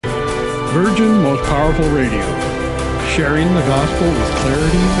Virgin Most Powerful Radio, sharing the gospel with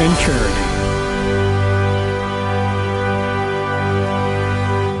clarity and charity.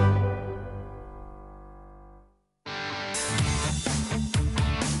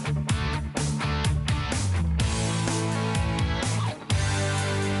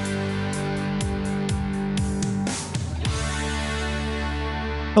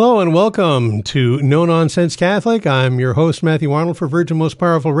 Hello and welcome to No Nonsense Catholic. I'm your host, Matthew Arnold, for Virgin Most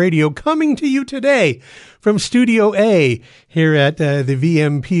Powerful Radio, coming to you today from Studio A here at the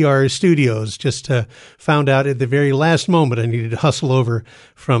VMPR studios. Just found out at the very last moment I needed to hustle over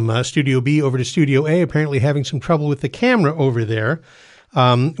from Studio B over to Studio A, apparently having some trouble with the camera over there,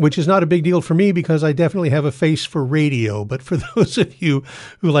 which is not a big deal for me because I definitely have a face for radio. But for those of you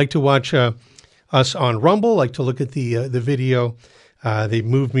who like to watch us on Rumble, like to look at the video, they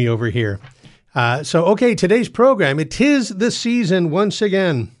moved me over here. Okay, today's program, it is the season once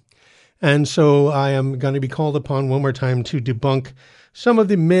again. And so I am going to be called upon one more time to debunk some of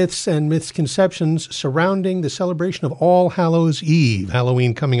the myths and misconceptions surrounding the celebration of All Hallows Eve,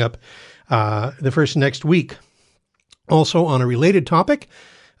 Halloween coming up the first next week. Also on a related topic,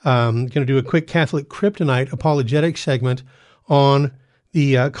 I'm going to do a quick Catholic Kryptonite apologetic segment on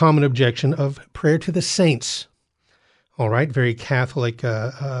the common objection of prayer to the saints. All right, very Catholic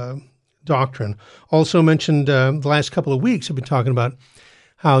doctrine. Also mentioned the last couple of weeks, I've been talking about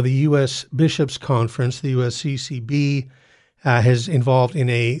how the U.S. Bishops' Conference, the USCCB, has involved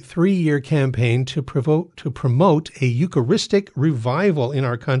in a 3-year campaign to promote a Eucharistic revival in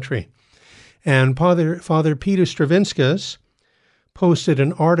our country. And Father Peter Stravinskas posted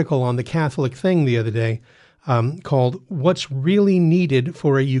an article on the Catholic Thing the other day called What's Really Needed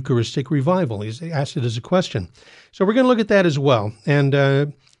for a Eucharistic Revival? He's asked it as a question. So we're going to look at that as well and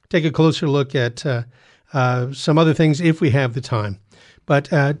take a closer look at some other things if we have the time. But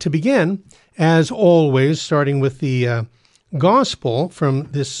to begin, as always, starting with the gospel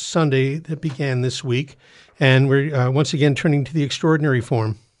from this Sunday that began this week, and we're once again turning to the extraordinary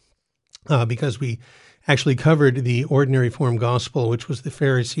form because we actually covered the ordinary form gospel, which was the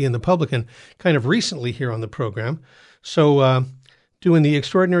Pharisee and the publican, kind of recently here on the program. So doing the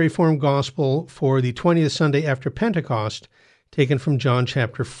extraordinary form gospel for the 20th Sunday after Pentecost, taken from John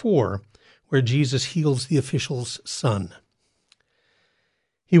chapter 4, where Jesus heals the official's son.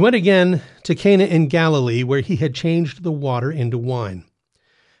 He went again to Cana in Galilee, where he had changed the water into wine.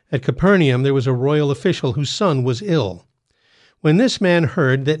 At Capernaum there was a royal official whose son was ill. When this man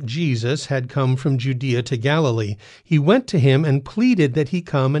heard that Jesus had come from Judea to Galilee, he went to him and pleaded that he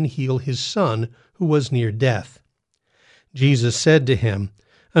come and heal his son, who was near death. Jesus said to him,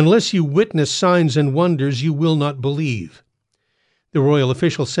 "Unless you witness signs and wonders, you will not believe." The royal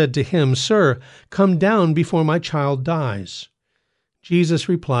official said to him, "Sir, come down before my child dies." Jesus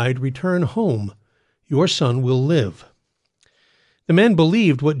replied, "Return home. Your son will live." The man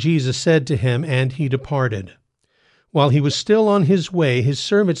believed what Jesus said to him, and he departed. While he was still on his way, his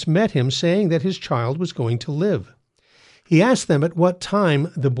servants met him, saying that his child was going to live. He asked them at what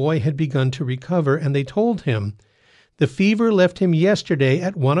time the boy had begun to recover, and they told him, "The fever left him yesterday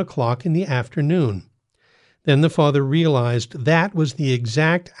at 1 o'clock in the afternoon." Then the father realized that was the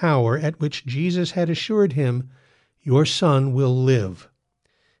exact hour at which Jesus had assured him, "Your son will live."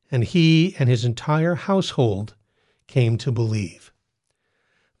 And he and his entire household came to believe.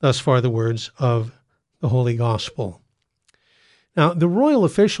 Thus far the words of the Holy Gospel. Now, the royal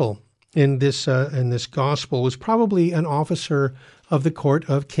official in this gospel was probably an officer of the court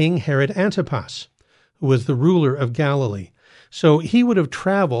of King Herod Antipas, who was the ruler of Galilee. So he would have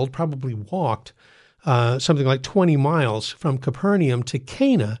traveled, probably walked, something like 20 miles from Capernaum to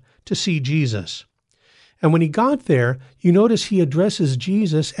Cana to see Jesus. And when he got there, you notice he addresses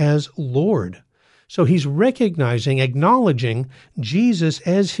Jesus as Lord. So he's recognizing, acknowledging Jesus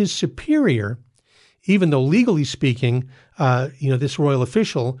as his superior, even though legally speaking, this royal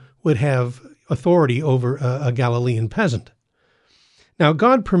official would have authority over a Galilean peasant. Now,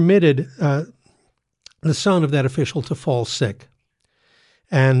 God permitted the son of that official to fall sick.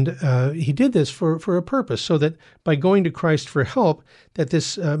 And he did this for a purpose, so that by going to Christ for help, that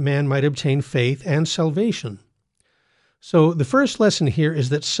this man might obtain faith and salvation. So the first lesson here is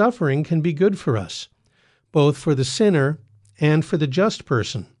that suffering can be good for us, both for the sinner and for the just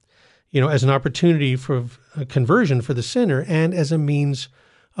person, as an opportunity for conversion for the sinner and as a means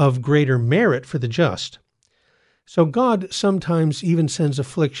of greater merit for the just. So God sometimes even sends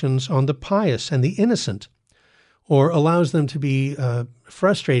afflictions on the pious and the innocent, or allows them to be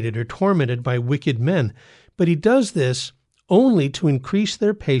frustrated or tormented by wicked men. But he does this only to increase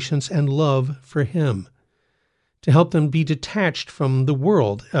their patience and love for him, to help them be detached from the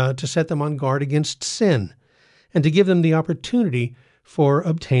world, to set them on guard against sin, and to give them the opportunity for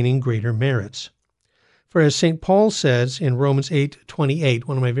obtaining greater merits. For as St. Paul says in Romans 8:28,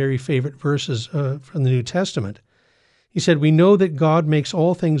 one of my very favorite verses from the New Testament, he said, "We know that God makes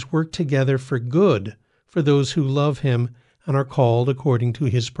all things work together for good for those who love him and are called according to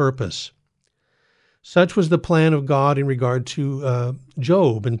his purpose." Such was the plan of God in regard to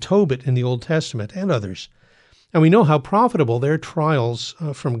Job and Tobit in the Old Testament and others. And we know how profitable their trials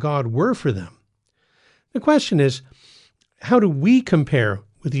from God were for them. The question is, how do we compare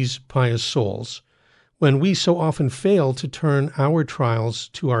with these pious souls when we so often fail to turn our trials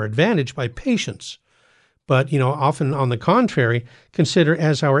to our advantage by patience, but, often on the contrary, consider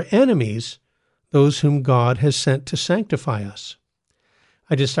as our enemies those whom God has sent to sanctify us?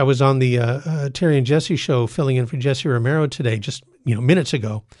 I was on the Terry and Jesse show filling in for Jesse Romero today, just, minutes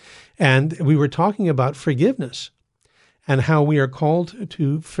ago, and we were talking about forgiveness and how we are called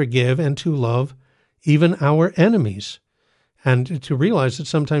to forgive and to love even our enemies, and to realize that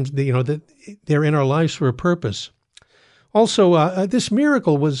sometimes that they're in our lives for a purpose. Also, this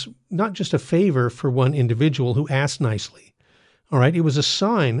miracle was not just a favor for one individual who asked nicely. All right, it was a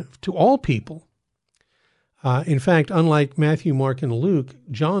sign to all people. In fact, unlike Matthew, Mark, and Luke,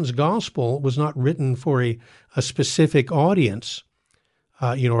 John's gospel was not written for a specific audience,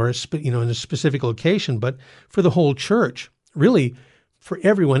 or in a specific location, but for the whole church, really for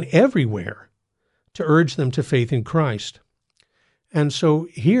everyone everywhere, to urge them to faith in Christ. And so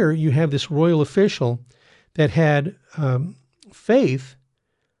here you have this royal official that had faith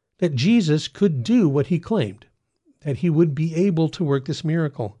that Jesus could do what he claimed, that he would be able to work this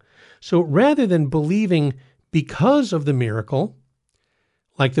miracle. So rather than believing because of the miracle,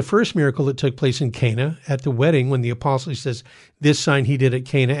 like the first miracle that took place in Cana at the wedding when the apostle says, "This sign he did at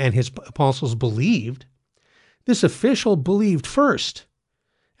Cana," and his apostles believed, this official believed first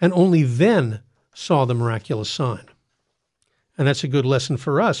and only then saw the miraculous sign. And that's a good lesson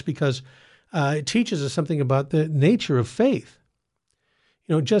for us because it teaches us something about the nature of faith.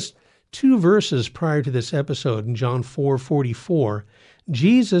 Just 2 verses prior to this episode, in John 4:44,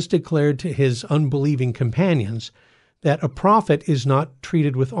 Jesus declared to his unbelieving companions that a prophet is not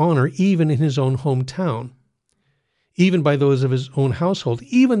treated with honor even in his own hometown, even by those of his own household,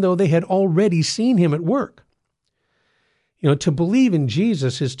 even though they had already seen him at work. To believe in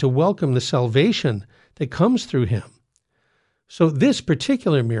Jesus is to welcome the salvation that comes through him. So this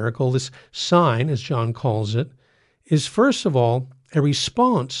particular miracle, this sign, as John calls it, is first of all a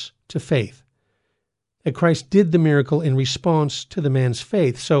response to faith. That Christ did the miracle in response to the man's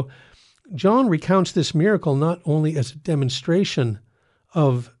faith. So John recounts this miracle not only as a demonstration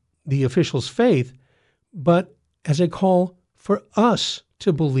of the official's faith, but as a call for us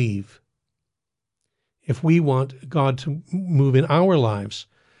to believe. If we want God to move in our lives,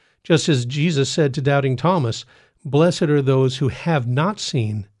 just as Jesus said to doubting Thomas, "Blessed are those who have not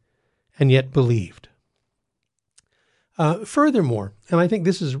seen and yet believed." Furthermore, and I think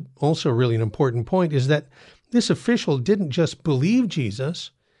this is also really an important point, is that this official didn't just believe Jesus,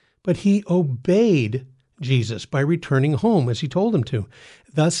 but he obeyed Jesus by returning home as he told him to,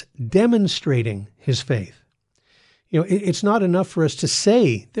 thus demonstrating his faith. It's not enough for us to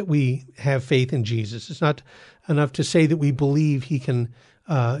say that we have faith in Jesus. It's not enough to say that we believe he can,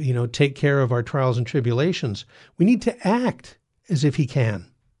 take care of our trials and tribulations. We need to act as if he can.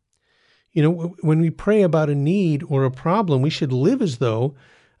 When we pray about a need or a problem, we should live as though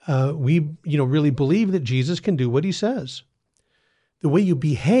we, really believe that Jesus can do what he says. The way you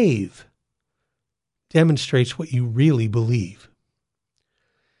behave demonstrates what you really believe.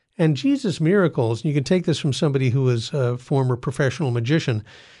 And Jesus' miracles, and you can take this from somebody who is a former professional magician,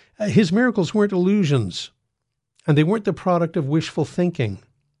 his miracles weren't illusions, and they weren't the product of wishful thinking.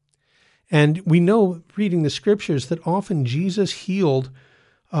 And we know, reading the scriptures, that often Jesus healed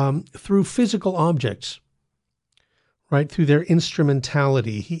through physical objects, right? Through their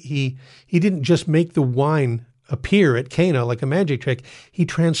instrumentality. He didn't just make the wine appear at Cana like a magic trick. He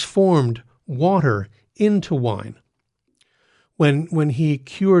transformed water into wine. When he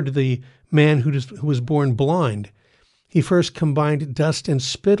cured the man who was born blind, he first combined dust and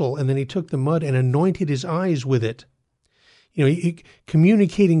spittle, and then he took the mud and anointed his eyes with it.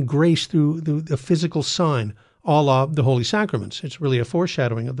 Communicating grace through the physical sign, a la the Holy Sacraments. It's really a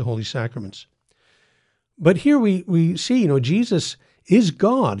foreshadowing of the Holy Sacraments. But here we see, Jesus is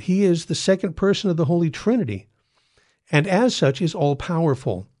God. He is the second person of the Holy Trinity, and as such is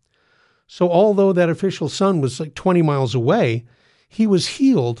all-powerful. So although that official's son was like 20 miles away, he was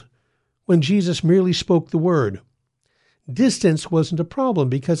healed when Jesus merely spoke the word. distance wasn't a problem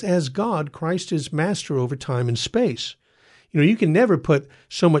because as God, Christ is master over time and space. You can never put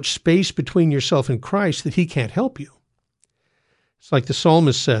so much space between yourself and Christ that he can't help you. It's like the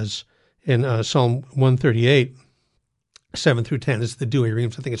psalmist says in Psalm 138, 7 through 10 is the Douay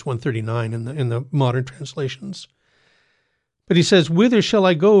Rheims. I think it's 139 in the modern translations. But he says, "Whither shall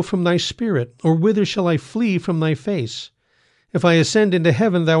I go from thy spirit? Or whither shall I flee from thy face? If I ascend into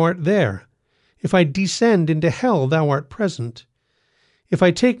heaven, thou art there. If I descend into hell, thou art present. If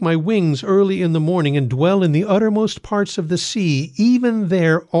I take my wings early in the morning and dwell in the uttermost parts of the sea, even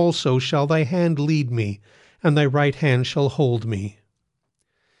there also shall thy hand lead me, and thy right hand shall hold me."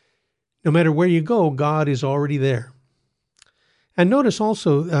 No matter where you go, God is already there. And notice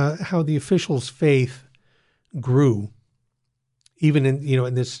also how the official's faith grew, even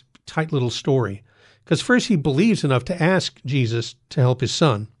in this tight little story. Because first he believes enough to ask Jesus to help his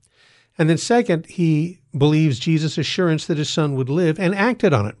son. And then second, he believes Jesus' assurance that his son would live and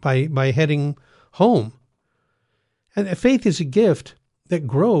acted on it by heading home. And faith is a gift that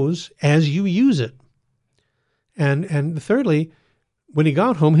grows as you use it. And thirdly, when he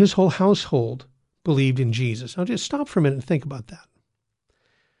got home, his whole household believed in Jesus. Now just stop for a minute and think about that.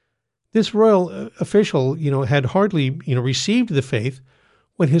 This royal official, had hardly, received the faith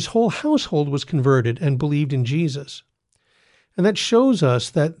when his whole household was converted and believed in Jesus. And that shows us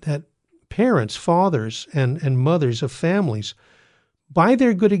that parents, fathers, and mothers of families, by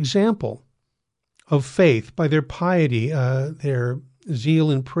their good example of faith, by their piety, their zeal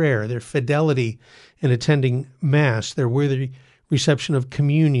in prayer, their fidelity in attending Mass, their worthy reception of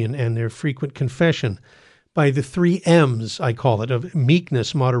communion, and their frequent confession, by the 3 M's, I call it, of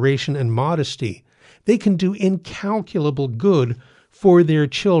meekness, moderation, and modesty, they can do incalculable good for their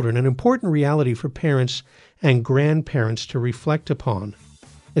children, an important reality for parents and grandparents to reflect upon,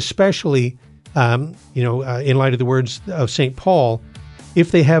 especially, in light of the words of St. Paul,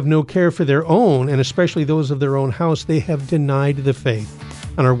 if they have no care for their own, and especially those of their own house, they have denied the faith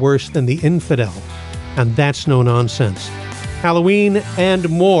and are worse than the infidel. And that's no nonsense. Halloween and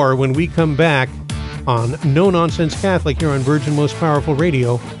more when we come back on No Nonsense Catholic here on Virgin Most Powerful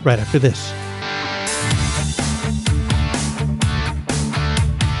Radio right after this.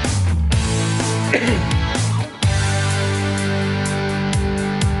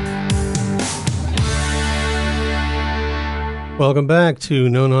 Welcome back to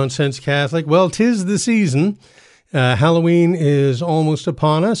No Nonsense Catholic. Well, 'tis the season. Halloween is almost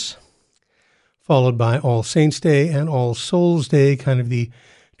upon us, followed by All Saints' Day and All Souls' Day, kind of the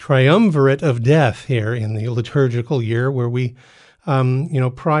triumvirate of death here in the liturgical year, where we,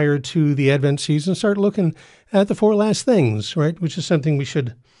 prior to the Advent season, start looking at the 4 last things, right? Which is something we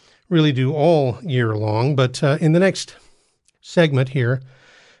should really do all year long. But in the next segment here,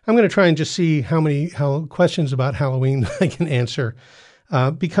 I'm going to try and just see how questions about Halloween I can answer,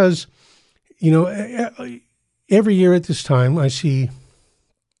 because, every year at this time I see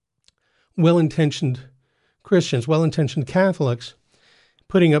well-intentioned Christians, well-intentioned Catholics,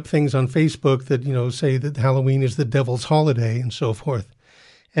 putting up things on Facebook that, say that Halloween is the devil's holiday and so forth.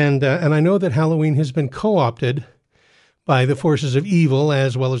 And I know that Halloween has been co-opted by the forces of evil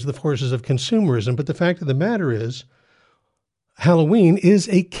as well as the forces of consumerism. But the fact of the matter is, Halloween is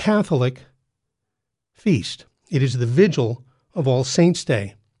a Catholic feast. It is the vigil of All Saints'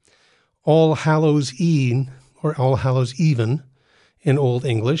 Day. All Hallows Eve, or All Hallows Even in Old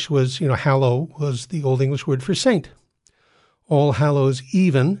English was, hallow was the Old English word for saint. All Hallows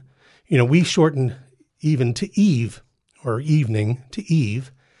Even, we shorten even to Eve, or evening to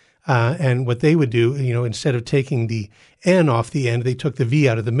Eve. And what they would do, instead of taking the N off the end, they took the V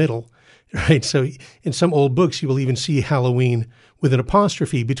out of the middle, right? So in some old books, you will even see Halloween with an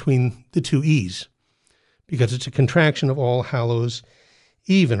apostrophe between the 2 E's, because it's a contraction of All Hallows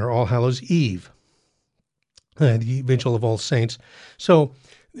Even, or All Hallows Eve, the Vigil of All Saints. So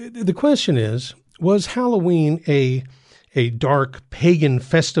the question is, was Halloween a dark pagan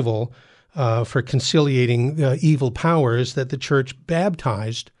festival for conciliating evil powers that the church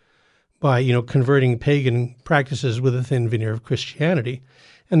baptized by, converting pagan practices with a thin veneer of Christianity?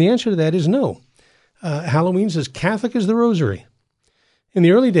 And the answer to that is no. Halloween's as Catholic as the Rosary. In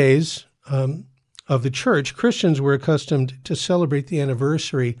the early days of the church, Christians were accustomed to celebrate the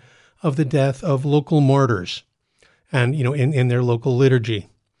anniversary of the death of local martyrs, and, in their local liturgy.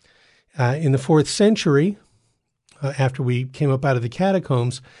 In the 4th century, after we came up out of the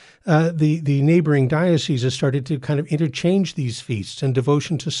catacombs, the neighboring dioceses started to kind of interchange these feasts, and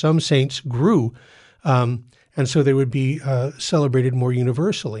devotion to some saints grew, and so they would be celebrated more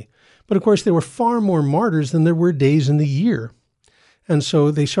universally. But of course, there were far more martyrs than there were days in the year. And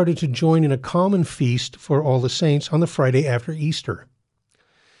so they started to join in a common feast for all the saints on the Friday after Easter.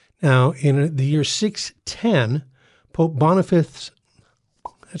 Now, in the year 610, Pope Boniface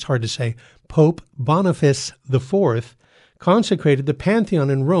IV consecrated the Pantheon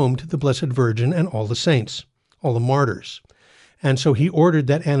in Rome to the Blessed Virgin and all the saints, all the martyrs. And so he ordered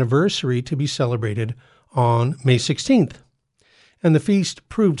that anniversary to be celebrated on May 16th. And the feast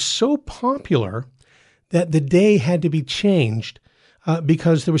proved so popular that the day had to be changed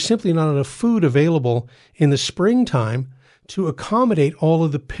because there was simply not enough food available in the springtime to accommodate all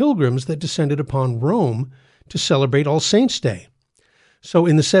of the pilgrims that descended upon Rome to celebrate All Saints' Day. So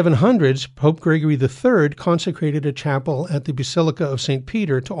in the 700s, Pope Gregory III consecrated a chapel at the Basilica of St.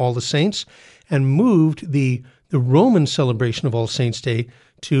 Peter to all the saints and moved the Roman celebration of All Saints' Day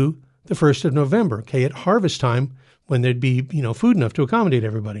to the 1st of November, at harvest time when there'd be, food enough to accommodate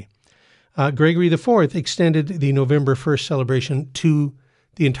everybody. Gregory IV extended the November 1st celebration to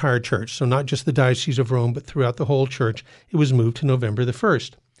the entire church. So not just the Diocese of Rome, but throughout the whole church, it was moved to November the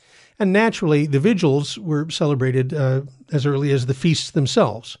 1st. And naturally, the vigils were celebrated as early as the feasts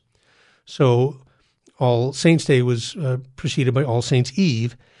themselves. So All Saints' Day was preceded by All Saints'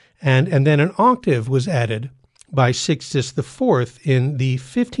 Eve, and then an octave was added by Sixtus IV in the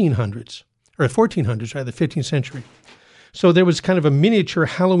 1400s, the 15th century. So there was kind of a miniature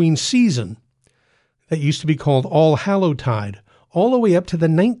Halloween season that used to be called All Hallowtide, all the way up to the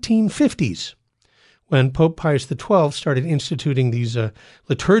 1950s, when Pope Pius XII started instituting these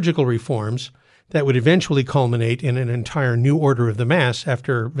liturgical reforms that would eventually culminate in an entire new order of the Mass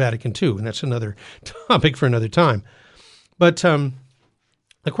after Vatican II, and that's another topic for another time. But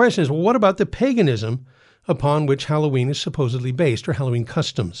the question is, well, what about the paganism upon which Halloween is supposedly based, or Halloween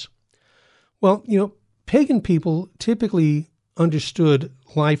customs? Well, pagan people typically understood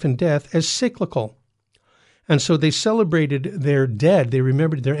life and death as cyclical. And so they celebrated their dead, they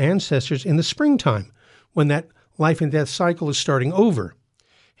remembered their ancestors in the springtime, when that life and death cycle is starting over.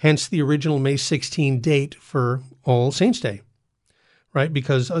 Hence the original May 16 date for All Saints' Day, right?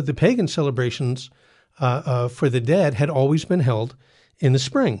 Because the pagan celebrations for the dead had always been held in the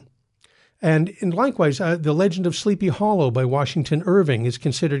spring. And likewise, the Legend of Sleepy Hollow by Washington Irving is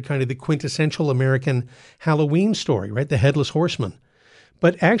considered kind of the quintessential American Halloween story, right? The Headless Horseman.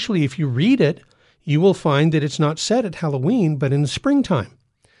 But actually, if you read it, you will find that it's not set at Halloween, but in the springtime,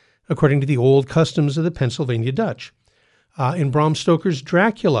 according to the old customs of the Pennsylvania Dutch. In Bram Stoker's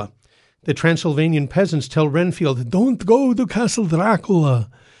Dracula, the Transylvanian peasants tell Renfield, "Don't go to Castle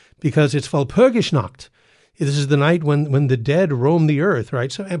Dracula, because it's Walpurgisnacht." This is the night when the dead roam the earth,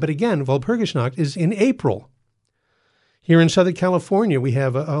 right? So, but again, Walpurgisnacht is in April. Here in Southern California, we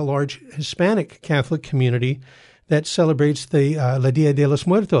have a large Hispanic Catholic community that celebrates the La Dia de los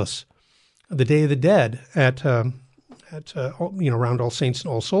Muertos, the Day of the Dead, at around All Saints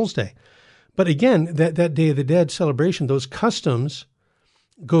and All Souls Day. But again, that Day of the Dead celebration, those customs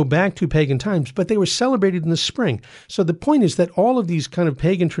go back to pagan times, but they were celebrated in the spring. So the point is that all of these kind of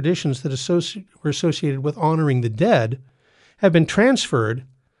pagan traditions that were associated with honoring the dead have been transferred,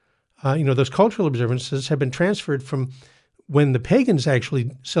 those cultural observances have been transferred from when the pagans actually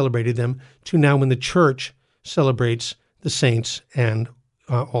celebrated them to now when the church celebrates the saints and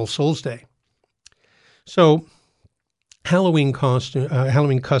All Souls Day. So Halloween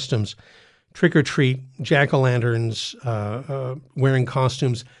customs, trick-or-treat, jack-o'-lanterns, wearing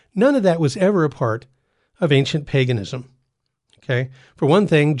costumes, none of that was ever a part of ancient paganism. Okay? For one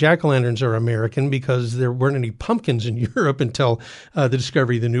thing, jack-o'-lanterns are American because there weren't any pumpkins in Europe until the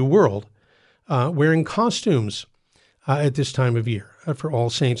discovery of the New World. Wearing costumes at this time of year for All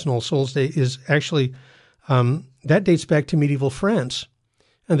Saints and All Souls Day is actually, that dates back to medieval France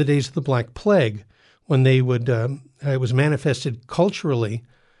and the days of the Black Plague, when they would, it was manifested culturally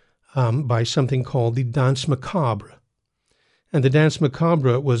by something called the Danse Macabre. And the Danse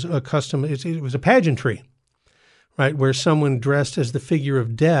Macabre was a custom, it was a pageantry, right, where someone dressed as the figure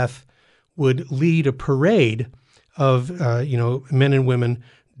of death would lead a parade of, men and women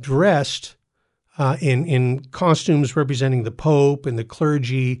dressed in costumes representing the Pope and the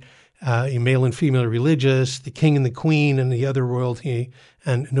clergy, male and female religious, the king and the queen and the other royalty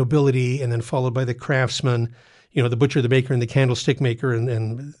and nobility, and then followed by the craftsman, the butcher, the baker, and the candlestick maker,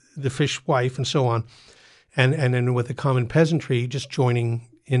 and the fish wife, and so on. And then with the common peasantry just joining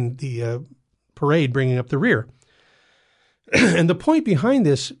in the parade, bringing up the rear. And the point behind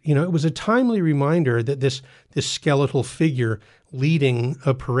this, it was a timely reminder that this skeletal figure leading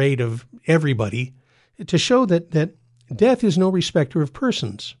a parade of everybody, to show that death is no respecter of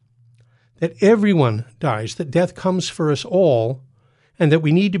persons, that everyone dies, that death comes for us all, and that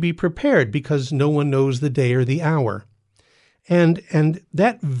we need to be prepared because no one knows the day or the hour. And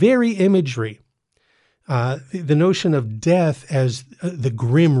that very imagery, the notion of death as the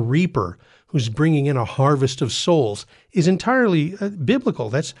grim reaper who's bringing in a harvest of souls, is entirely biblical.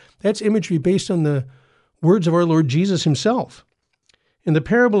 That's imagery based on the words of our Lord Jesus himself. In the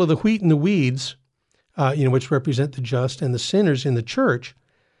parable of the wheat and the weeds, which represent the just and the sinners in the church,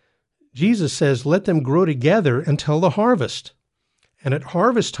 Jesus says, "Let them grow together until the harvest. And at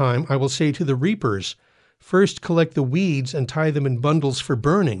harvest time, I will say to the reapers, first collect the weeds and tie them in bundles for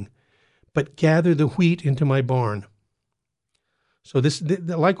burning, but gather the wheat into my barn." So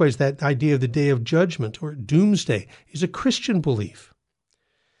likewise, that idea of the day of judgment or doomsday is a Christian belief.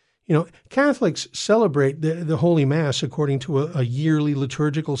 Catholics celebrate the Holy Mass according to a yearly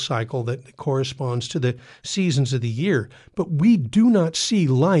liturgical cycle that corresponds to the seasons of the year. But we do not see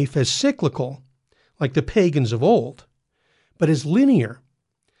life as cyclical, like the pagans of old, but as linear.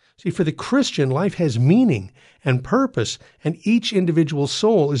 See, for the Christian, life has meaning and purpose, and each individual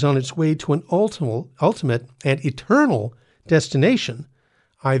soul is on its way to an ultimate and eternal destination,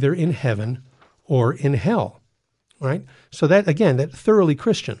 either in heaven or in hell. Right? So that thoroughly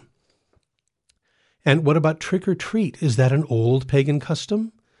Christian. And what about trick or treat? Is that an old pagan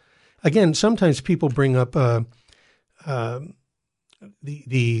custom? Again, sometimes people bring up the I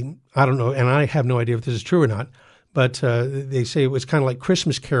don't know, and I have no idea if this is true or not, but they say it was kind of like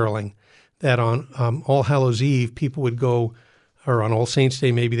Christmas caroling, that on All Hallows Eve, people would go, or on All Saints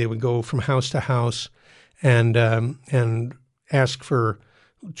Day, maybe they would go from house to house and ask for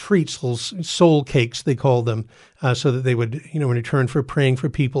treats, little soul cakes, they called them, so that they would, in return for praying for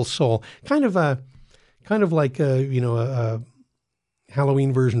people's soul. Kind of like a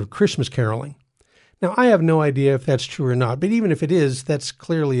Halloween version of Christmas caroling. Now, I have no idea if that's true or not, but even if it is, that's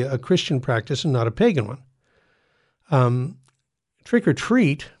clearly a Christian practice and not a pagan one. Trick or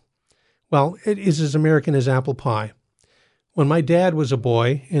treat, well, it is as American as apple pie. When my dad was a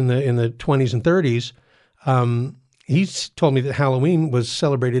boy in the 20s and 30s, he told me that Halloween was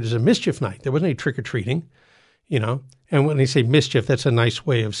celebrated as a mischief night. There wasn't any trick or treating, And when they say mischief, that's a nice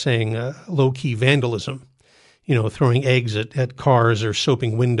way of saying low-key vandalism, throwing eggs at cars or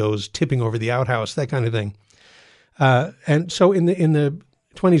soaping windows, tipping over the outhouse, that kind of thing. And so in the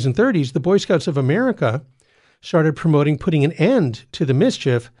 20s and 30s, the Boy Scouts of America started promoting putting an end to the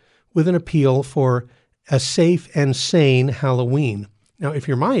mischief with an appeal for a safe and sane Halloween. Now, if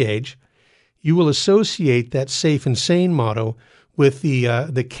you're my age, you will associate that safe and sane motto with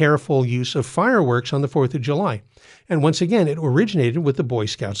the careful use of fireworks on the 4th of July. And once again, it originated with the Boy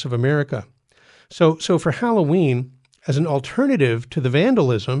Scouts of America. So for Halloween, as an alternative to the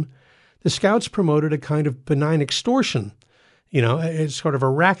vandalism, the Scouts promoted a kind of benign extortion. It's sort of a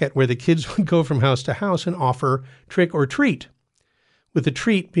racket where the kids would go from house to house and offer trick or treat, with the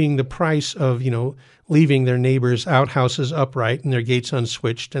treat being the price of, leaving their neighbors' outhouses upright and their gates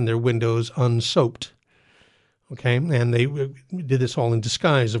unswitched and their windows unsoaped. Okay, and they did this all in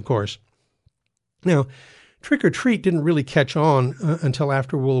disguise, of course. Now, trick or treat didn't really catch on until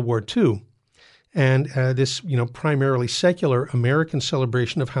after World War II. And this, primarily secular American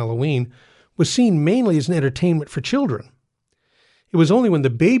celebration of Halloween was seen mainly as an entertainment for children. It was only when the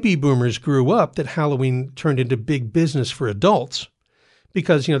baby boomers grew up that Halloween turned into big business for adults.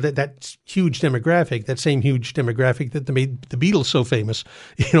 Because, that huge demographic, that same huge demographic that made the Beatles so famous,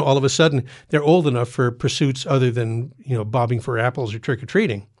 all of a sudden they're old enough for pursuits other than, bobbing for apples or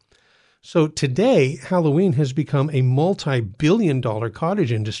trick-or-treating. So today, Halloween has become a multi-billion-dollar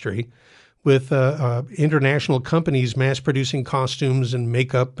cottage industry with international companies mass-producing costumes and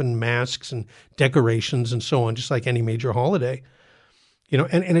makeup and masks and decorations and so on, just like any major holiday.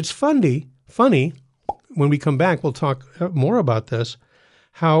 And it's funny, when we come back, we'll talk more about this,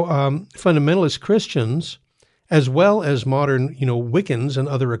 how fundamentalist Christians, as well as modern, Wiccans and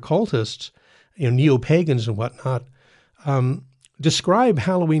other occultists, neo-pagans and whatnot, describe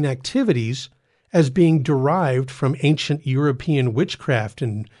Halloween activities as being derived from ancient European witchcraft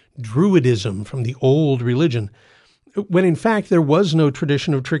and Druidism from the old religion, when in fact there was no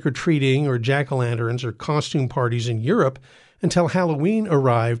tradition of trick-or-treating or jack-o'-lanterns or costume parties in Europe until Halloween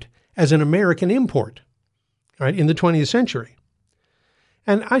arrived as an American import, right, in the 20th century.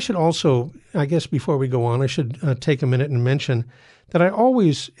 And I should also, I guess before we go on, I should take a minute and mention that I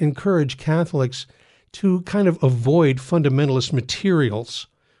always encourage Catholics to kind of avoid fundamentalist materials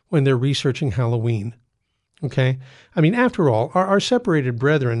when they're researching Halloween, okay? I mean, after all, our separated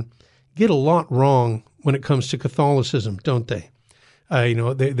brethren get a lot wrong when it comes to Catholicism, don't they?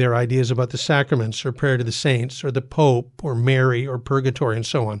 Their ideas about the sacraments or prayer to the saints or the Pope or Mary or purgatory and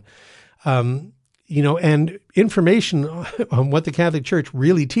so on. And information on what the Catholic Church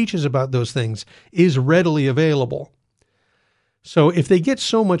really teaches about those things is readily available. So if they get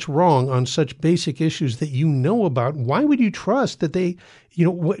so much wrong on such basic issues that you know about, why would you trust that they,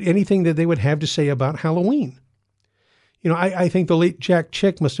 anything that they would have to say about Halloween? I think the late Jack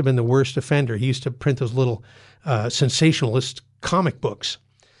Chick must have been the worst offender. He used to print those little sensationalist comic books,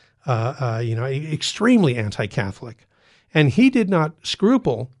 extremely anti-Catholic. And he did not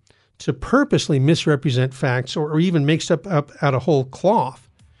scruple to purposely misrepresent facts or even make stuff up out of whole cloth,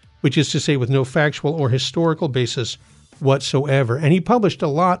 which is to say with no factual or historical basis whatsoever. And he published a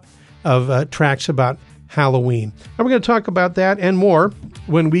lot of tracts about Halloween. And we're going to talk about that and more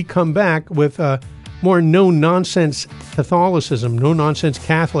when we come back with more no-nonsense Catholicism, no-nonsense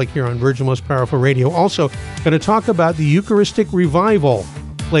Catholic here on Virgin Most Powerful Radio. Also, going to talk about the Eucharistic Revival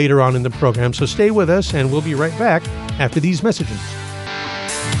later on in the program. So stay with us, and we'll be right back after these messages.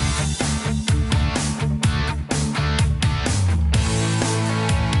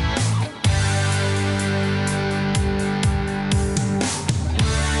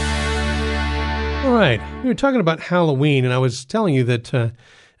 All right, we were talking about Halloween, and I was telling you that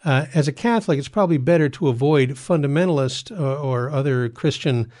as a Catholic, it's probably better to avoid fundamentalist or other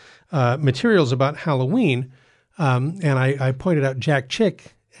Christian materials about Halloween. And I pointed out Jack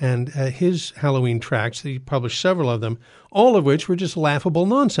Chick and his Halloween tracts. He published several of them, all of which were just laughable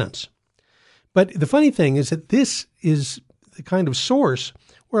nonsense. But the funny thing is that this is the kind of source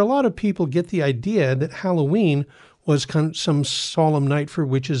where a lot of people get the idea that Halloween was some solemn night for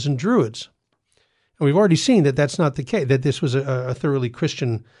witches and druids. And we've already seen that that's not the case, that this was a thoroughly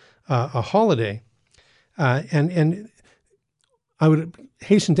Christian a holiday. And I would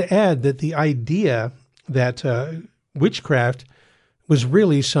hasten to add that the idea that witchcraft was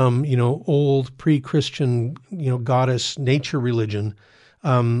really some, old pre-Christian, goddess nature religion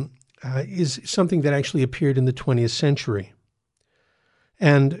is something that actually appeared in the 20th century.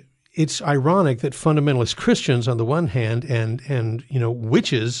 And it's ironic that fundamentalist Christians on the one hand and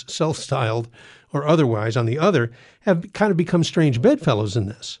witches, self-styled or otherwise on the other, have kind of become strange bedfellows in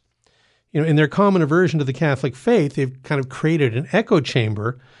this. In their common aversion to the Catholic faith, they've kind of created an echo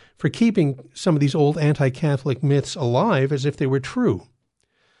chamber for keeping some of these old anti-Catholic myths alive as if they were true.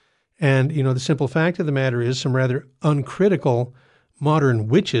 And, the simple fact of the matter is some rather uncritical modern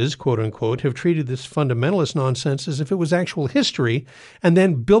witches, quote unquote, have treated this fundamentalist nonsense as if it was actual history and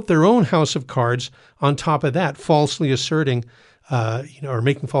then built their own house of cards on top of that, falsely asserting or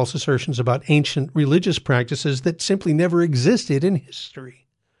making false assertions about ancient religious practices that simply never existed in history.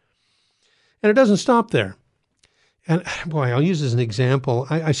 And it doesn't stop there. And boy, I'll use as an example.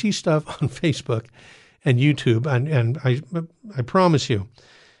 I see stuff on Facebook and YouTube, and I promise you,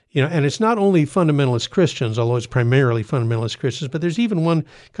 and it's not only fundamentalist Christians, although it's primarily fundamentalist Christians, but there's even one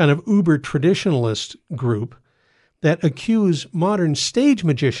kind of uber traditionalist group that accuse modern stage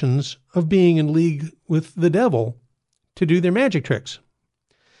magicians of being in league with the devil to do their magic tricks.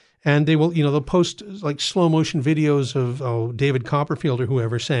 And they will, they'll post like slow motion videos of David Copperfield or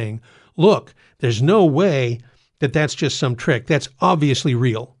whoever saying, look, there's no way that that's just some trick. That's obviously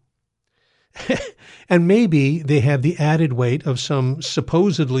real. And maybe they have the added weight of some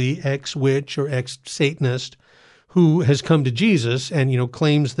supposedly ex-witch or ex-Satanist who has come to Jesus and,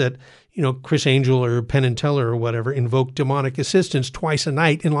 claims that, Chris Angel or Penn and Teller or whatever invoked demonic assistance twice a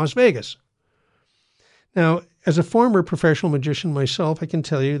night in Las Vegas. Now, as a former professional magician myself, I can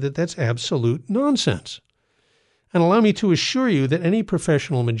tell you that that's absolute nonsense. And allow me to assure you that any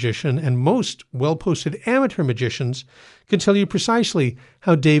professional magician and most well-posted amateur magicians can tell you precisely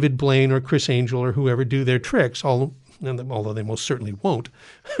how David Blaine or Chris Angel or whoever do their tricks, although they most certainly won't.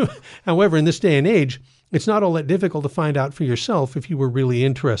 However, in this day and age, it's not all that difficult to find out for yourself if you were really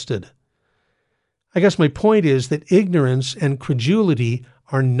interested. I guess my point is that ignorance and credulity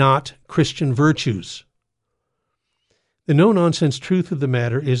are not Christian virtues. The no-nonsense truth of the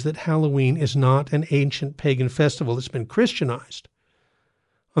matter is that Halloween is not an ancient pagan festival that's been Christianized.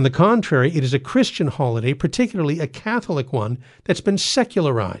 On the contrary, it is a Christian holiday, particularly a Catholic one, that's been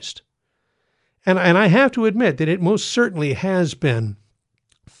secularized. And I have to admit that it most certainly has been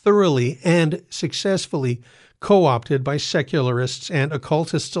thoroughly and successfully co-opted by secularists and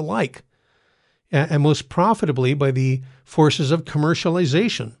occultists alike, and most profitably by the forces of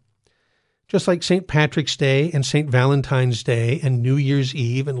commercialization. Just like St. Patrick's Day and St. Valentine's Day and New Year's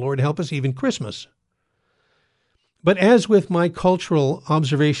Eve and, Lord help us, even Christmas. But as with my cultural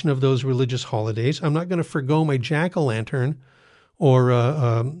observation of those religious holidays, I'm not going to forgo my jack-o'-lantern or,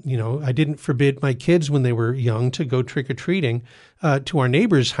 I didn't forbid my kids when they were young to go trick-or-treating to our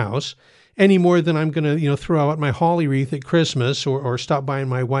neighbor's house any more than I'm going to, throw out my holly wreath at Christmas or stop buying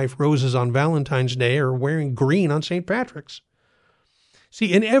my wife roses on Valentine's Day or wearing green on St. Patrick's.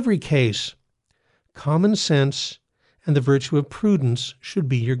 See, in every case, common sense and the virtue of prudence should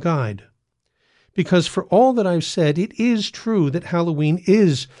be your guide. Because for all that I've said, it is true that Halloween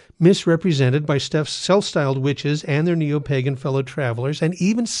is misrepresented by self-styled witches and their neo-pagan fellow travelers, and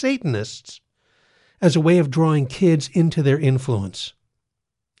even Satanists, as a way of drawing kids into their influence.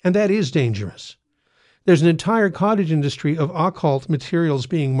 And that is dangerous. There's an entire cottage industry of occult materials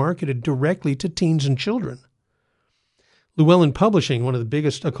being marketed directly to teens and children. Llewellyn Publishing, one of the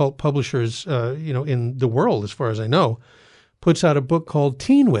biggest occult publishers in the world, as far as I know, puts out a book called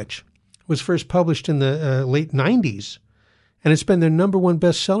Teen Witch. It was first published in the late 90s, and it's been their number one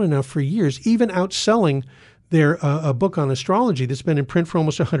bestseller now for years, even outselling their a book on astrology that's been in print for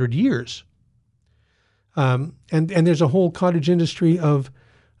almost 100 years. And there's a whole cottage industry of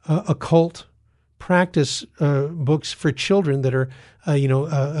occult practice books for children that are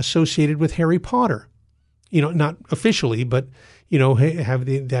associated with Harry Potter. Not officially, but have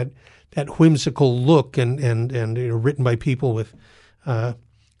that whimsical look and written by people with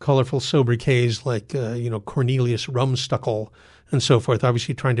colorful sobriquets like Cornelius Rumstuckle and so forth.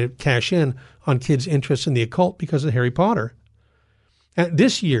 Obviously, trying to cash in on kids' interest in the occult because of Harry Potter.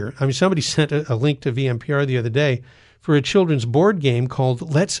 This year, somebody sent a link to VMPR the other day for a children's board game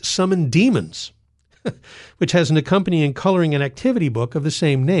called Let's Summon Demons, which has an accompanying coloring and activity book of the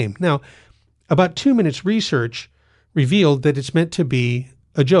same name. Now, about 2 minutes research revealed that it's meant to be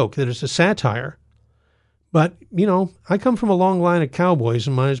a joke, that it's a satire. But, I come from a long line of cowboys,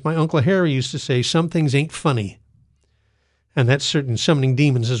 and as my Uncle Harry used to say, some things ain't funny. And that's certain. Summoning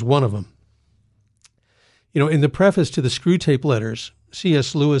Demons is one of them. In the preface to the Screwtape Letters,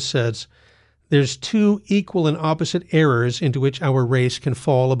 C.S. Lewis says, "There's two equal and opposite errors into which our race can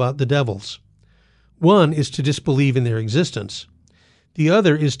fall about the devils. One is to disbelieve in their existence. The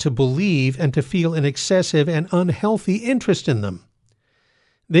other is to believe and to feel an excessive and unhealthy interest in them.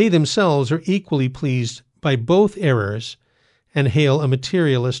 They themselves are equally pleased by both errors and hail a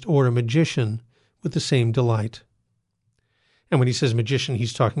materialist or a magician with the same delight." And when he says magician,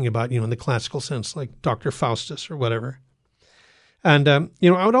 he's talking about, in the classical sense, like Dr. Faustus or whatever. And, I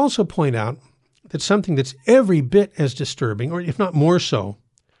would also point out that something that's every bit as disturbing, or if not more so,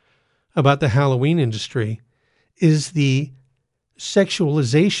 about the Halloween industry is the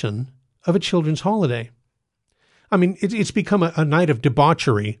sexualization of a children's holiday. It's become a night of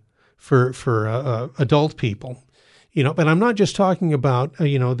debauchery for adult people, but I'm not just talking about,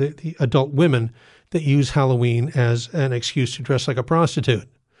 the adult women that use Halloween as an excuse to dress like a prostitute,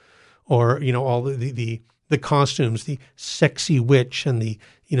 or, all the costumes, the sexy witch and the,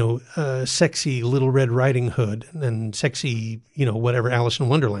 sexy Little Red Riding Hood and sexy, whatever, Alice in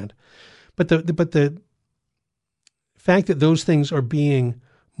Wonderland. But the fact that those things are being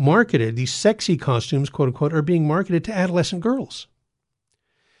marketed, these sexy costumes, quote unquote, are being marketed to adolescent girls.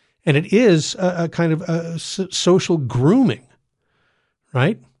 And it is a kind of a social grooming,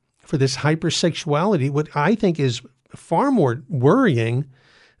 right? For this hypersexuality, what I think is far more worrying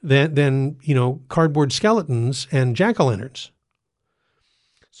than cardboard skeletons and jack-o'-lanterns.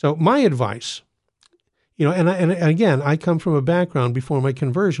 So my advice, and again, I come from a background before my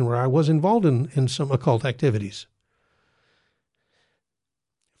conversion where I was involved in some occult activities.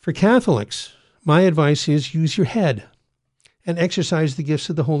 For Catholics, my advice is use your head and exercise the gifts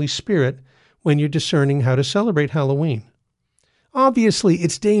of the Holy Spirit when you're discerning how to celebrate Halloween. Obviously,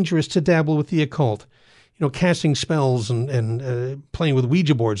 it's dangerous to dabble with the occult, casting spells and playing with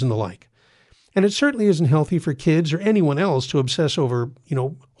Ouija boards and the like. And it certainly isn't healthy for kids or anyone else to obsess over,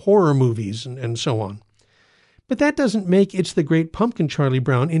 horror movies and so on. But that doesn't make It's the Great Pumpkin, Charlie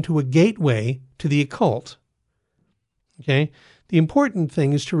Brown, into a gateway to the occult. Okay? The important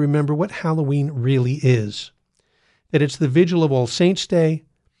thing is to remember what Halloween really is. That it's the vigil of All Saints' Day,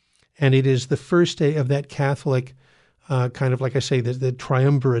 and it is the first day of that Catholic kind of, like I say, the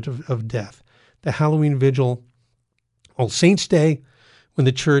triumvirate of death. The Halloween Vigil, All Saints' Day, when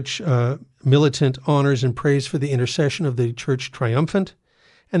the Church militant honors and prays for the intercession of the Church triumphant,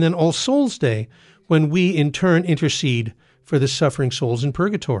 and then All Souls' Day, when we in turn intercede for the suffering souls in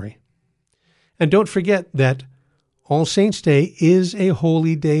purgatory. And don't forget that All Saints' Day is a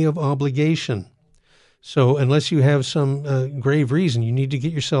holy day of obligation. So unless you have some grave reason, you need to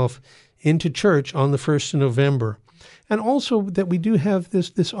get yourself into church on the 1st of November. And also that we do have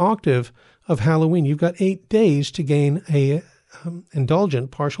this octave of Halloween. You've got 8 days to gain a indulgent,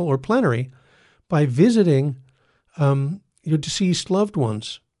 partial, or plenary by visiting your deceased loved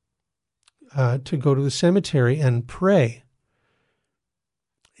ones, to go to the cemetery and pray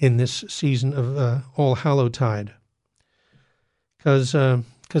in this season of All Hallowtide. Because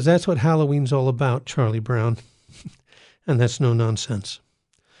that's what Halloween's all about, Charlie Brown. And that's no nonsense.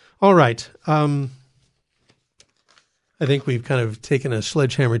 All right. I think we've kind of taken a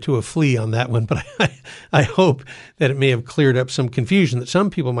sledgehammer to a flea on that one, but I hope that it may have cleared up some confusion that some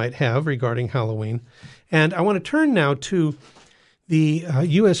people might have regarding Halloween. And I want to turn now to the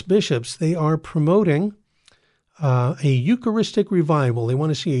U.S. bishops. They are promoting a Eucharistic revival. They want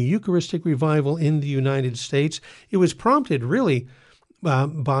to see a Eucharistic revival in the United States. It was prompted really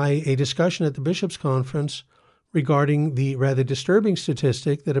by a discussion at the Bishops' Conference regarding the rather disturbing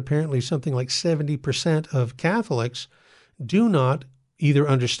statistic that apparently something like 70% of Catholics do not either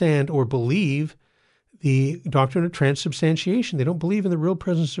understand or believe the doctrine of transubstantiation. They don't believe in the real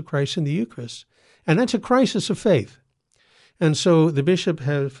presence of Christ in the Eucharist. And that's a crisis of faith. And so the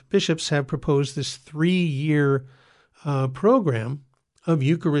bishops have proposed this 3-year program of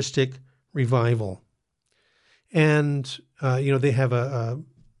Eucharistic revival. And, they have a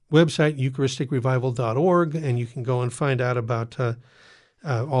website, eucharisticrevival.org, and you can go and find out about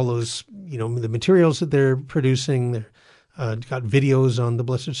all those, the materials that they're producing. They're got videos on the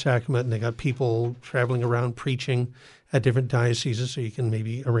Blessed Sacrament, and they got people traveling around preaching at different dioceses, so you can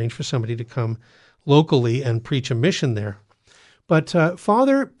maybe arrange for somebody to come locally and preach a mission there. But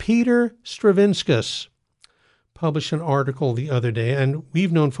Father Peter Stravinskas published an article the other day, and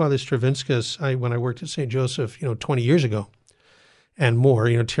we've known Father Stravinskas when I worked at St. Joseph, 20 years ago and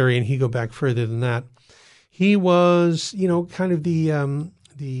more. Terry and he go back further than that. He was, kind of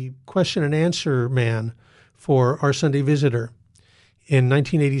the question and answer man for Our Sunday Visitor. In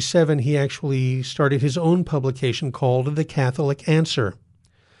 1987, he actually started his own publication called The Catholic Answer.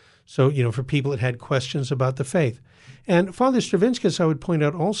 So, for people that had questions about the faith. And Father Stravinskas, I would point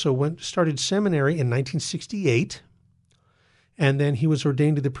out, also started seminary in 1968, and then he was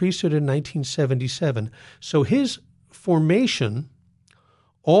ordained to the priesthood in 1977. So his formation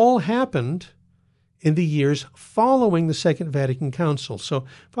all happened in the years following the Second Vatican Council. So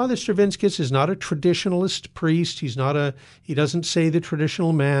Father Stravinskas is not a traditionalist priest. He doesn't say the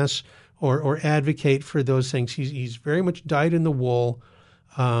traditional Mass or advocate for those things. He's very much dyed-in-the-wool,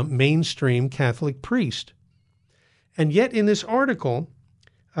 mainstream Catholic priest. And yet in this article,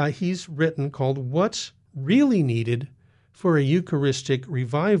 he's written called What's Really Needed for a Eucharistic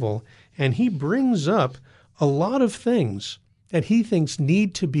Revival, and he brings up a lot of things that he thinks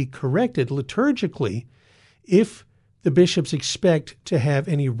need to be corrected liturgically if the bishops expect to have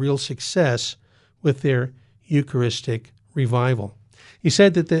any real success with their Eucharistic revival. He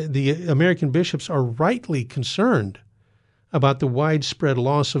said that the American bishops are rightly concerned about the widespread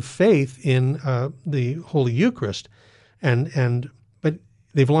loss of faith in the Holy Eucharist, but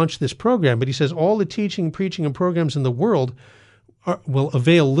they've launched this program. But he says all the teaching, preaching, and programs in the world will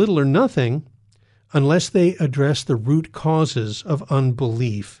avail little or nothing unless they address the root causes of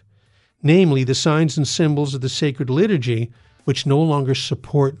unbelief, namely the signs and symbols of the sacred liturgy, which no longer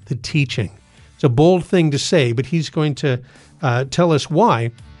support the teaching. It's a bold thing to say, but he's going to tell us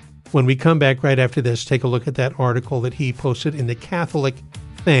why when we come back right after this. Take a look at that article that he posted in the Catholic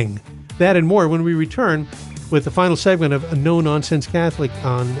Thing. That and more when we return with the final segment of No Nonsense Catholic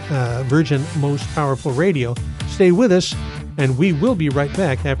on Virgin Most Powerful Radio. Stay with us, and we will be right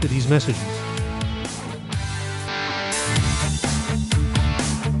back after these messages.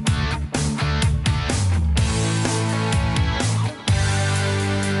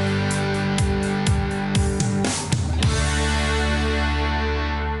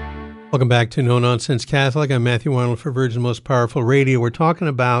 Welcome back to No Nonsense Catholic. I'm Matthew Arnold for Virgin Most Powerful Radio. We're talking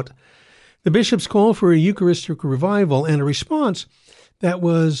about the bishop's call for a Eucharistic revival and a response that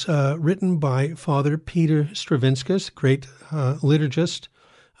was written by Father Peter Stravinskas, great liturgist,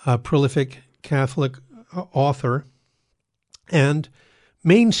 prolific Catholic author, and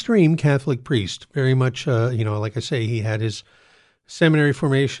mainstream Catholic priest. Very much, like I say, he had his seminary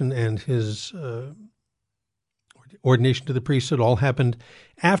formation and his ordination to the priesthood all happened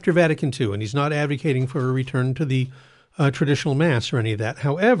after Vatican II, and he's not advocating for a return to the traditional Mass or any of that.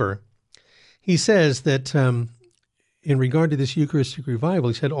 However, he says that in regard to this Eucharistic revival,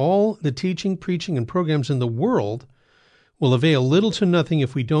 he said, all the teaching, preaching, and programs in the world will avail little to nothing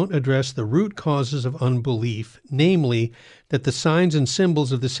if we don't address the root causes of unbelief, namely that the signs and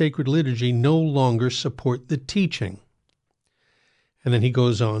symbols of the sacred liturgy no longer support the teaching. And then he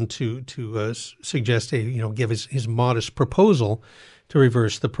goes on to suggest give his modest proposal to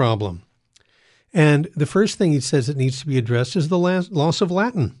reverse the problem. And the first thing he says that needs to be addressed is the loss of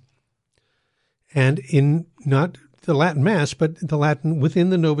Latin. And in not the Latin Mass, but the Latin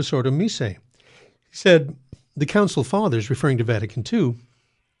within the Novus Ordo Missae. He said the Council Fathers, referring to Vatican II,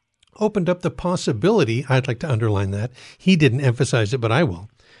 opened up the possibility, I'd like to underline that, he didn't emphasize it, but I will,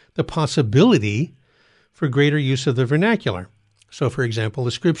 the possibility for greater use of the vernacular. So, for example,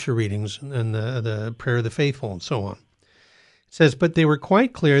 the scripture readings and the prayer of the faithful and so on. It says, but they were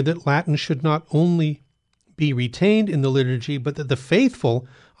quite clear that Latin should not only be retained in the liturgy, but that the faithful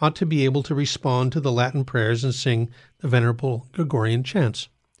ought to be able to respond to the Latin prayers and sing the venerable Gregorian chants.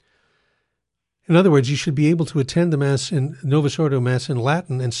 In other words, you should be able to attend the Mass in Novus Ordo Mass in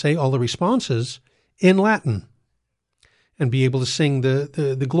Latin and say all the responses in Latin, and be able to sing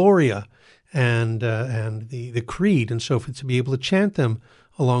the Gloria and the Creed and so forth, to be able to chant them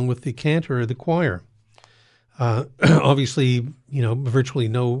along with the cantor or the choir. Obviously, virtually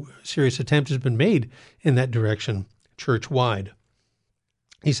no serious attempt has been made in that direction church-wide.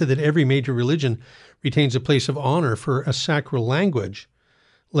 He said that every major religion retains a place of honor for a sacral language,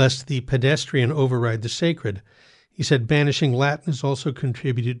 lest the pedestrian override the sacred. He said banishing Latin has also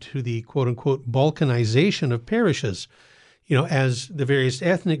contributed to the quote-unquote balkanization of parishes, as the various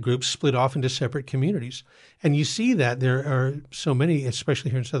ethnic groups split off into separate communities. And you see that there are so many,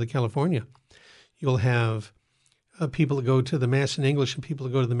 especially here in Southern California. You'll have people that go to the Mass in English, and people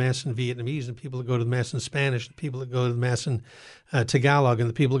that go to the Mass in Vietnamese, and people that go to the Mass in Spanish, and people that go to the Mass in Tagalog, and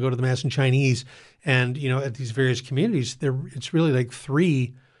the people that go to the Mass in Chinese. And, at these various communities, it's really like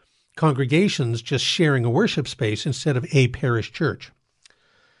three congregations just sharing a worship space instead of a parish church.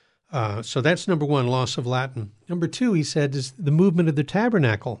 So that's number one, loss of Latin. Number two, he said, is the movement of the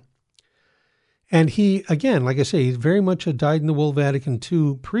tabernacle. And he, again, like I say, he's very much a dyed-in-the-wool Vatican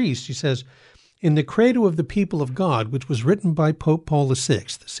II priest. He says, in the Credo of the People of God, which was written by Pope Paul VI,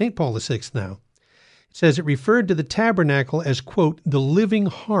 St. Paul VI now, it says it referred to the tabernacle as, quote, the living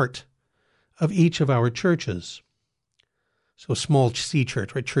heart of each of our churches. So small C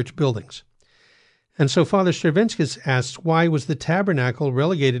church, right? Church buildings. And so Father Chervinskas asks, why was the tabernacle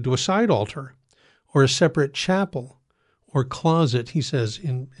relegated to a side altar or a separate chapel or closet, he says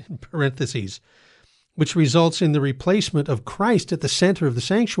in parentheses, which results in the replacement of Christ at the center of the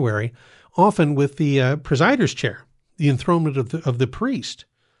sanctuary, often with the presider's chair, the enthronement of the priest.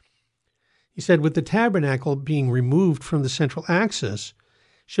 He said, with the tabernacle being removed from the central axis,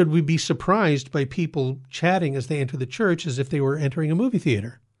 should we be surprised by people chatting as they enter the church as if they were entering a movie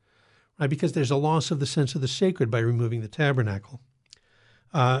theater? Right? Because there's a loss of the sense of the sacred by removing the tabernacle.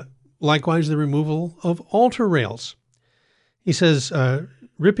 Likewise, the removal of altar rails. He says,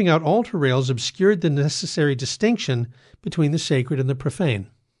 ripping out altar rails obscured the necessary distinction between the sacred and the profane.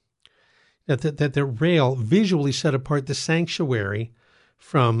 That the rail visually set apart the sanctuary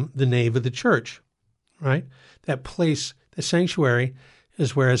from the nave of the church, right? That place, the sanctuary,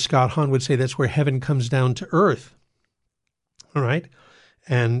 is where, as Scott Hahn would say, that's where heaven comes down to earth, all right?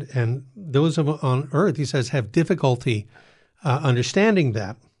 And those on earth, he says, have difficulty understanding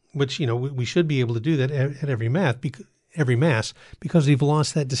that, which, we should be able to do that at every Mass because we've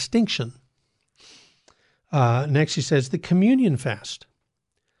lost that distinction. Next, he says, the communion fast.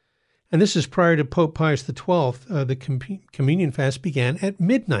 And this is prior to Pope Pius XII. The communion fast began at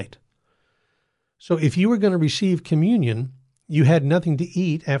midnight. So if you were going to receive communion, you had nothing to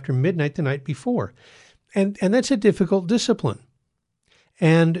eat after midnight the night before. And that's a difficult discipline.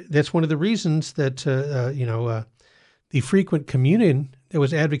 And that's one of the reasons that, the frequent communion that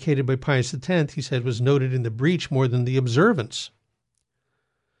was advocated by Pius X, he said, was noted in the breach more than the observance.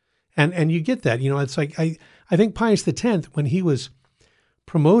 And you get that. It's like, I think Pius X, when he was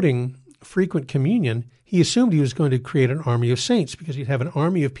promoting frequent communion, he assumed he was going to create an army of saints, because he'd have an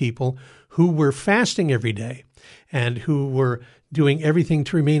army of people who were fasting every day and who were doing everything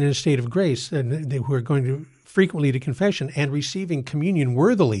to remain in a state of grace, and who were going to frequently to confession and receiving communion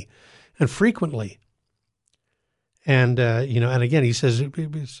worthily and frequently. And, and again, he says it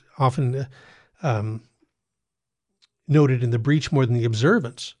was often noted in the breach more than the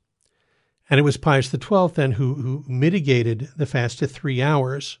observance. And it was Pius XII then who mitigated the fast to 3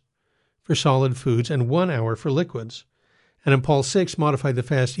 hours for solid foods and 1 hour for liquids. And then Paul VI modified the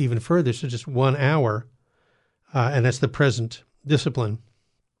fast even further, so just 1 hour, and that's the present discipline,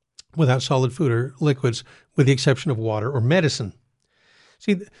 without solid food or liquids, with the exception of water or medicine.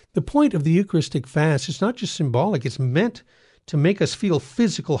 See, the point of the Eucharistic fast is not just symbolic, it's meant to make us feel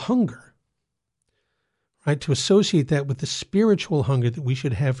physical hunger, right? To associate that with the spiritual hunger that we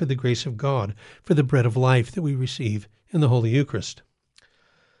should have for the grace of God, for the bread of life that we receive in the Holy Eucharist.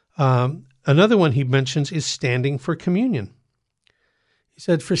 Another one he mentions is standing for communion. He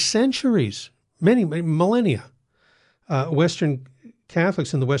said for centuries, many millennia, Western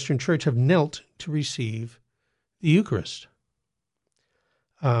Catholics in the Western Church have knelt to receive the Eucharist.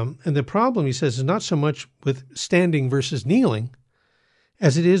 And the problem, he says, is not so much with standing versus kneeling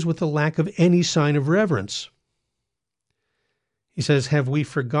as it is with the lack of any sign of reverence. He says, have we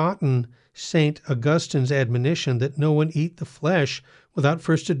forgotten St. Augustine's admonition that no one eat the flesh without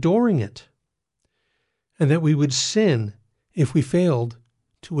first adoring it, and that we would sin if we failed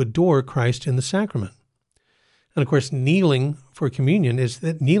to adore Christ in the sacrament. And of course, kneeling for communion is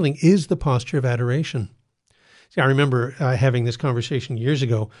the posture of adoration. See, I remember having this conversation years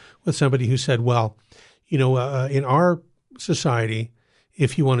ago with somebody who said, well, in our society,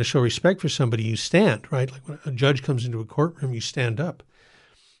 if you want to show respect for somebody, you stand, right? Like when a judge comes into a courtroom, you stand up.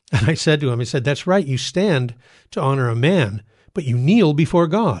 And I said to him, that's right, you stand to honor a man, but you kneel before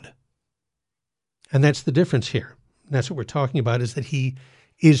God. And that's the difference here. And that's what we're talking about, is that he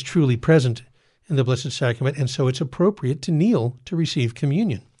is truly present in the Blessed Sacrament, and so it's appropriate to kneel to receive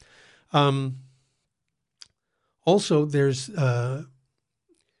communion. Also,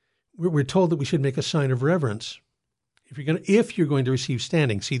 we're told that we should make a sign of reverence if you're going to receive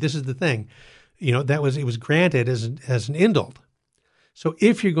standing. See, this is the thing, it was granted as an indult. So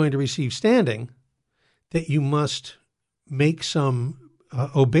if you're going to receive standing, that you must make some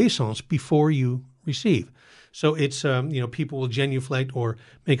obeisance before you receive. So it's people will genuflect or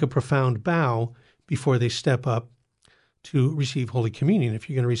make a profound bow before they step up to receive Holy Communion if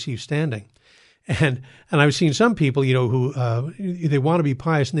you're going to receive standing. And I've seen some people, who they want to be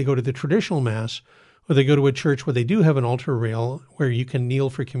pious and they go to the traditional Mass, or they go to a church where they do have an altar rail where you can kneel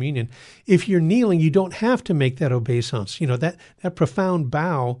for communion. If you're kneeling, you don't have to make that obeisance. That profound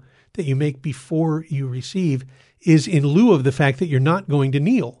bow that you make before you receive is in lieu of the fact that you're not going to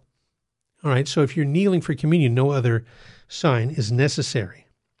kneel. All right, so if you're kneeling for communion, no other sign is necessary.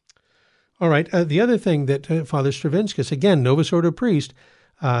 All right, the other thing that Father Stravinskas, again, Novus Ordo priest,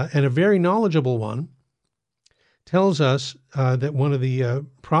 and a very knowledgeable one, tells us that one of the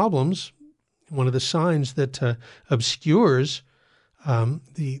problems, one of the signs that obscures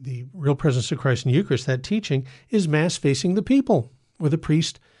the real presence of Christ in the Eucharist, that teaching, is Mass facing the people, where the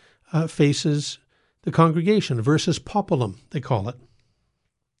priest faces the congregation, versus populum, they call it.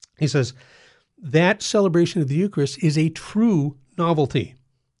 He says, that celebration of the Eucharist is a true novelty,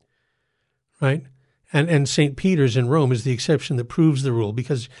 right? And St. Peter's in Rome is the exception that proves the rule,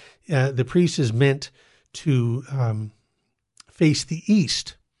 because the priest is meant to face the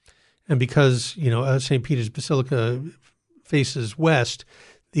east. And because, St. Peter's Basilica faces west,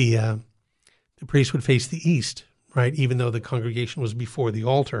 the priest would face the east, right? Even though the congregation was before the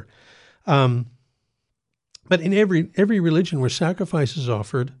altar. But in every religion where sacrifice is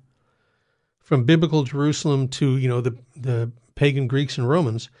offered, from biblical Jerusalem to, the pagan Greeks and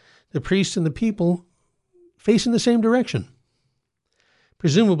Romans, the priest and the people face in the same direction,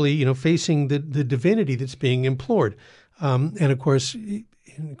 presumably, facing the divinity that's being implored. And of course,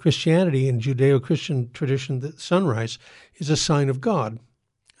 in Christianity and Judeo-Christian tradition, the sunrise is a sign of God.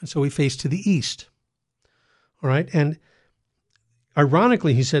 And so we face to the east. All right. And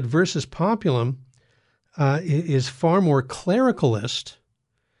ironically, he said, versus populum is far more clericalist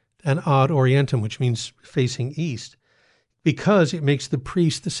than ad orientem, which means facing east, because it makes the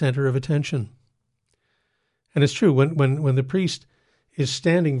priest the center of attention. And it's true, when the priest is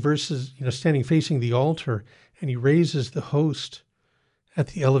standing facing the altar, and he raises the host at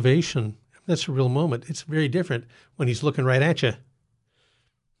the elevation, that's a real moment. It's very different when he's looking right at you.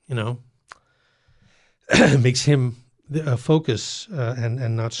 It makes him a focus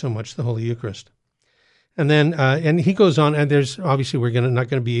and not so much the Holy Eucharist. And then and he goes on, and there's obviously we're not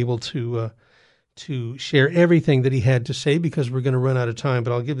going to be able to share everything that he had to say because we're going to run out of time.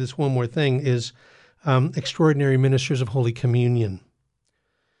 But I'll give this one more thing: is extraordinary ministers of Holy Communion.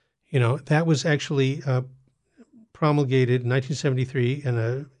 That was actually promulgated in 1973 in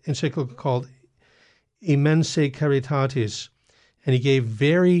an encyclical called Immensae Caritatis, and he gave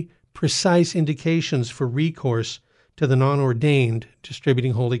very precise indications for recourse to the non-ordained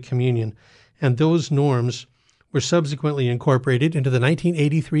distributing Holy Communion. And those norms were subsequently incorporated into the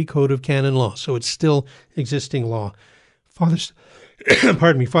 1983 Code of Canon Law. So it's still existing law. Father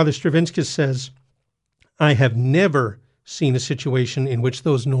Stravinskas says, I have never seen a situation in which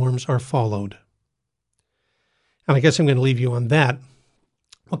those norms are followed. And I guess I'm going to leave you on that.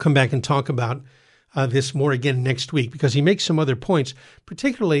 We'll come back and talk about this more again next week, because he makes some other points,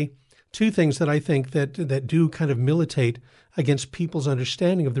 particularly two things that I think that do kind of militate against people's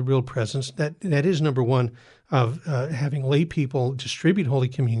understanding of the real presence. That is, number one, of having lay people distribute Holy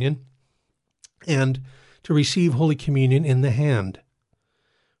Communion and to receive Holy Communion in the hand.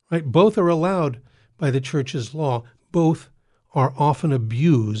 Right? Both are allowed by the Church's law. Both are often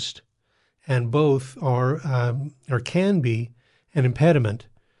abused, and both are or can be an impediment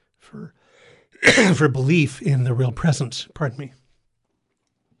for for belief in the real presence. Pardon me.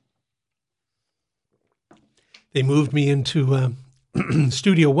 They moved me into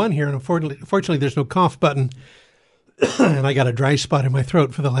Studio One here, and unfortunately there's no cough button, and I got a dry spot in my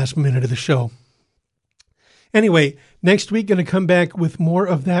throat for the last minute of the show. Anyway, next week, going to come back with more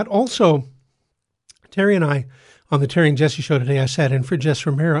of that. Also, Terry and I, on the Terry and Jesse show today, I sat in for Jess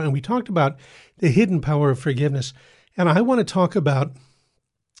Romero, and we talked about the hidden power of forgiveness. And I want to talk about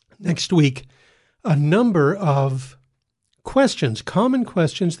next week a number of questions, common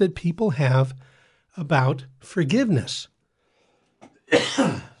questions that people have about forgiveness.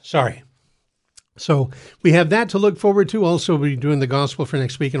 Sorry. So we have that to look forward to. Also, we'll be doing the gospel for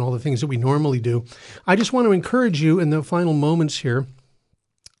next week and all the things that we normally do. I just want to encourage you in the final moments here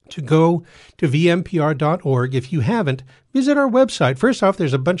to go to vmpr.org. If you haven't, visit our website. First off,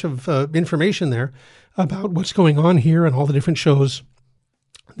 there's a bunch of information there about what's going on here and all the different shows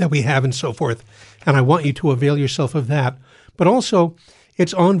that we have and so forth. And I want you to avail yourself of that. But also,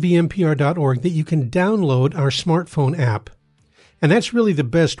 it's on vmpr.org that you can download our smartphone app. And that's really the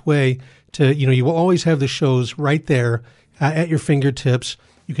best way to, you will always have the shows right there at your fingertips.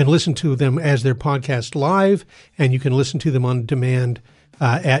 You can listen to them as they're podcast live, and you can listen to them on demand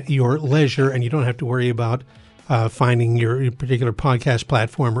at your leisure, and you don't have to worry about finding your particular podcast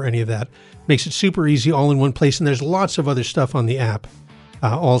platform or any of that. Makes it super easy, all in one place, and there's lots of other stuff on the app.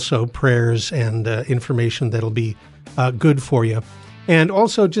 Also prayers and information that'll be good for you. And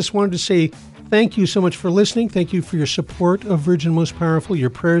also just wanted to say thank you so much for listening. Thank you for your support of Virgin Most Powerful, your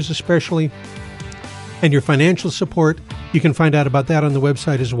prayers especially, and your financial support. You can find out about that on the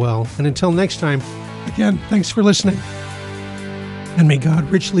website as well. And until next time, again, thanks for listening. And may God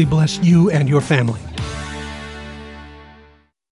richly bless you and your family.